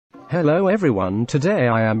Hello everyone, today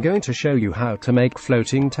I am going to show you how to make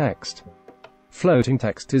floating text. Floating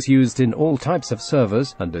text is used in all types of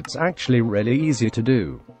servers, and it's actually really easy to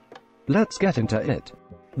do. Let's get into it.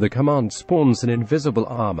 The command spawns an invisible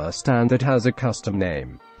armor stand that has a custom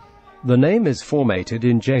name. The name is formatted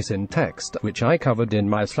in JSON text, which I covered in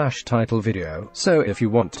my /title video, so if you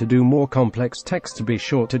want to do more complex text, be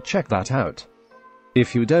sure to check that out.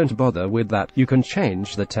 If you don't bother with that, you can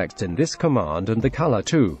change the text in this command and the color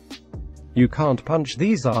too. You can't punch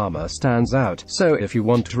these armor stands out, so if you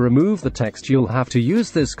want to remove the text you'll have to use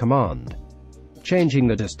this command. Changing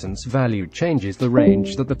the distance value changes the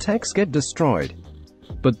range that the text get destroyed.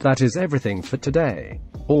 But that is everything for today.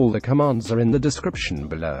 All the commands are in the description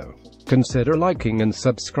below. Consider liking and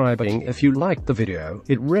subscribing if you liked the video,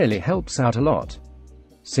 it really helps out a lot.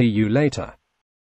 See you later.